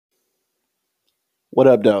What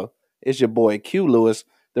up, though? It's your boy Q Lewis,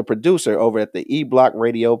 the producer over at the E Block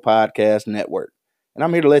Radio Podcast Network. And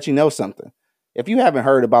I'm here to let you know something. If you haven't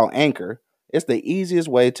heard about Anchor, it's the easiest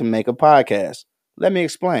way to make a podcast. Let me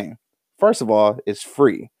explain. First of all, it's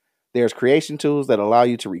free. There's creation tools that allow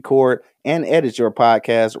you to record and edit your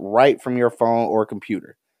podcast right from your phone or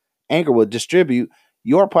computer. Anchor will distribute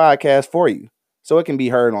your podcast for you so it can be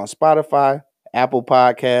heard on Spotify, Apple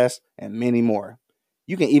Podcasts, and many more.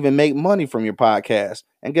 You can even make money from your podcast.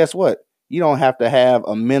 And guess what? You don't have to have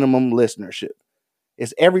a minimum listenership.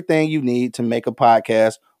 It's everything you need to make a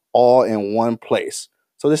podcast all in one place.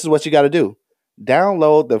 So this is what you got to do.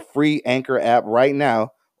 Download the free Anchor app right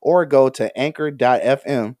now or go to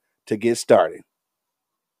anchor.fm to get started.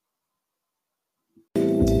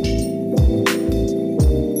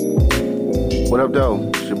 What up, though?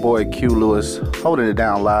 It's your boy Q Lewis, holding it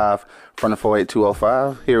down live from the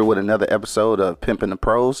 48205, here with another episode of Pimpin the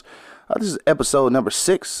Prose. This is episode number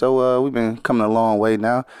 6, so we've been coming a long way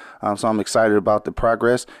now, so I'm excited about the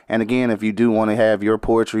progress. And again, if you do want to have your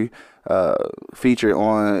poetry featured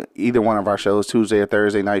on either one of our shows, Tuesday or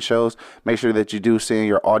Thursday night shows, make sure that you do send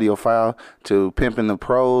your audio file to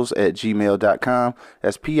pimpintheprose@gmail.com.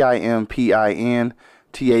 That's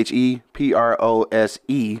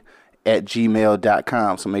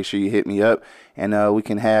pimpintheprose@gmail.com. So make sure you hit me up, and we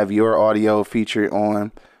can have your audio featured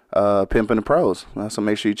on Pimpin the Prose. So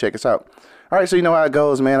make sure you check us out. All right, so you know how it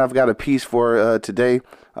goes, man. I've got a piece for today,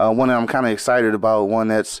 one that I'm kind of excited about, one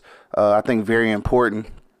that's I think very important,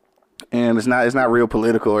 and it's not real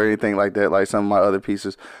political or anything like that, like some of my other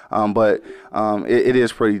pieces, but it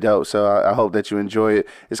is pretty dope. So I hope that you enjoy it.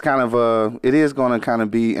 It's kind of it is going to kind of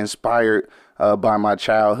be inspired by my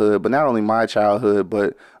childhood, but not only my childhood,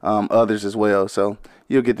 but others as well. So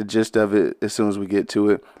you'll get the gist of it as soon as we get to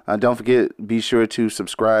it. Don't forget, be sure to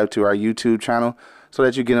subscribe to our YouTube channel so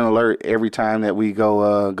that you get an alert every time that we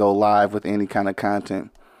go live with any kind of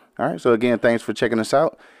content. All right, so again, thanks for checking us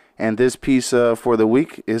out. And this piece for the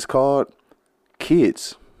week is called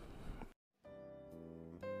Kids.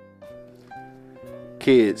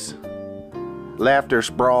 Kids. Laughter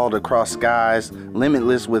sprawled across skies,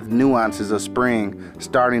 limitless with nuances of spring,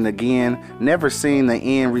 starting again, never seeing the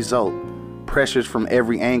end result. Pressures from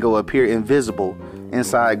every angle appear invisible.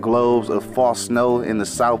 Inside globes of false snow in the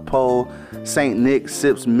South Pole, St. Nick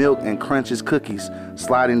sips milk and crunches cookies,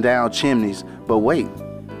 sliding down chimneys. But wait,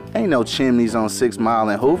 ain't no chimneys on 6 Mile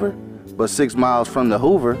and Hoover. But 6 miles from the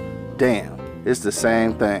Hoover, damn, it's the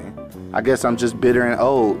same thing. I guess I'm just bitter and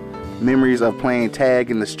old. Memories of playing tag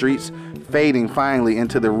in the streets, fading finally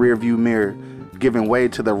into the rearview mirror, giving way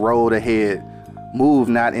to the road ahead. Move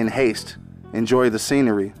not in haste. Enjoy the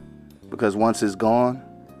scenery, because once it's gone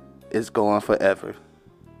forever.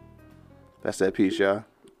 That's that piece, y'all.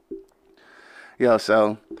 Yo,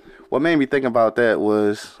 so what made me think about that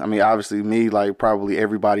was, I mean, obviously me, like probably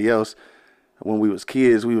everybody else, when we was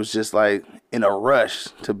kids, we was just like in a rush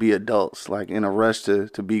to be adults, like in a rush to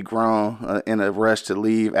be grown, in a rush to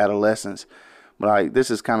leave adolescence. But like, this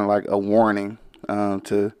is kind of like a warning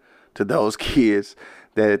to those kids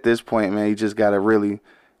that at this point, man, you just gotta really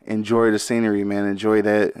enjoy the scenery, man. Enjoy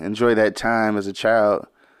that time as a child.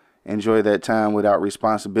 Enjoy that time without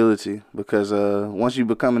responsibility, because once you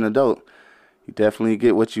become an adult, you definitely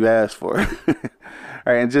get what you asked for. All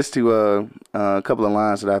right, and just to a couple of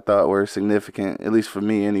lines that I thought were significant, at least for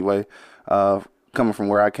me anyway, coming from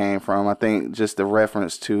where I came from. I think just the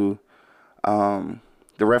reference to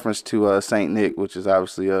Saint Nick, which is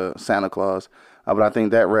obviously Santa Claus. But I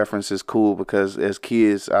think that reference is cool because as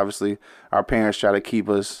kids, obviously, our parents try to keep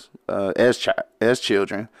us as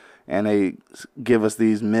children, and they give us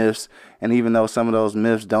these myths. And even though some of those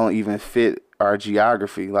myths don't even fit our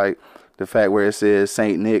geography, like the fact where it says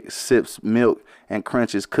Saint Nick sips milk and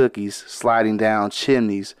crunches cookies, sliding down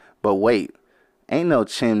chimneys. But wait, ain't no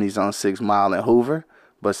chimneys on 6 Mile and Hoover,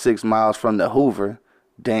 but 6 miles from the Hoover,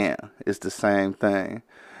 damn, it's the same thing.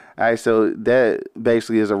 All right, so that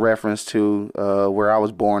basically is a reference to where I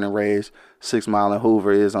was born and raised. 6 Mile and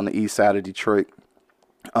Hoover is on the east side of Detroit.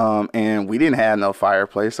 And we didn't have no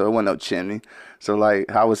fireplace, so it wasn't no chimney. So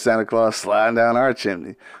like, how was Santa Claus sliding down our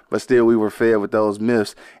chimney? But still, we were fed with those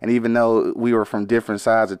myths. And even though we were from different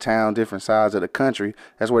sides of town, different sides of the country,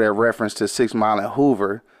 that's where that reference to 6 Mile and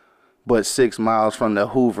Hoover, but 6 miles from the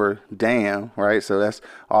Hoover Dam, right? So that's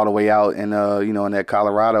all the way out in in that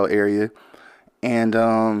Colorado area. And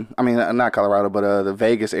I mean, not Colorado, but the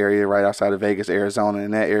Vegas area, right outside of Vegas, Arizona,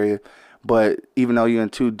 in that area. But even though you're in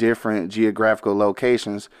two different geographical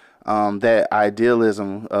locations, that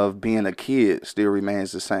idealism of being a kid still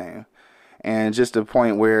remains the same. And just the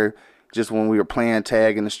point where just when we were playing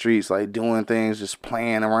tag in the streets, like doing things, just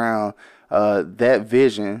playing around, that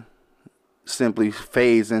vision simply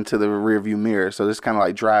fades into the rearview mirror. So it's kind of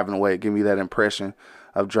like driving away. Give me that impression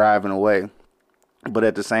of driving away. But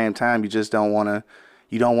at the same time, you just don't want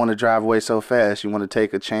to drive away so fast. You want to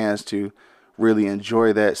take a chance to really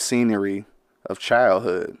enjoy that scenery of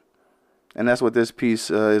childhood. And that's what this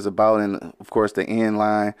piece is about. And of course, the end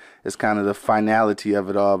line is kind of the finality of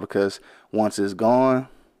it all, because once it's gone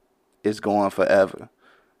forever.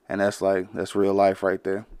 And that's real life right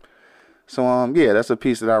there. So yeah, that's a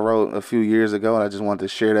piece that I wrote a few years ago, and I just wanted to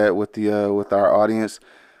share that with with our audience.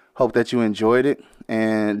 Hope that you enjoyed it,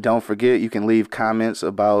 and don't forget, you can leave comments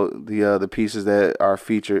about the pieces that are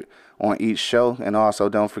featured on each show, and also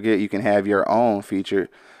don't forget, you can have your own featured.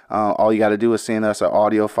 All you got to do is send us an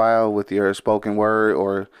audio file with your spoken word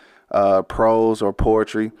or prose or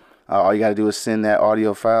poetry. All you got to do is send that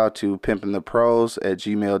audio file to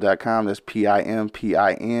pimpintheprose@gmail.com. That's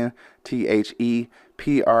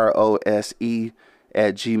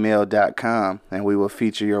pimpintheprose@gmail.com, and we will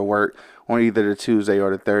feature your work on either the Tuesday or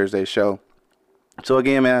the Thursday show. So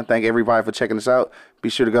again, man, thank everybody for checking us out. Be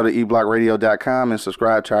sure to go to eblockradio.com and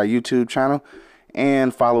subscribe to our YouTube channel,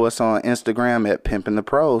 and follow us on Instagram at Pimpin' the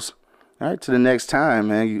Prose. All right, till the next time,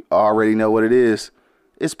 man, you already know what it is.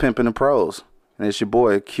 It's Pimpin' the Prose, and it's your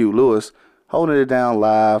boy Q Lewis holding it down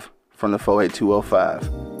live from the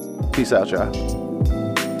 48205. Peace out, y'all.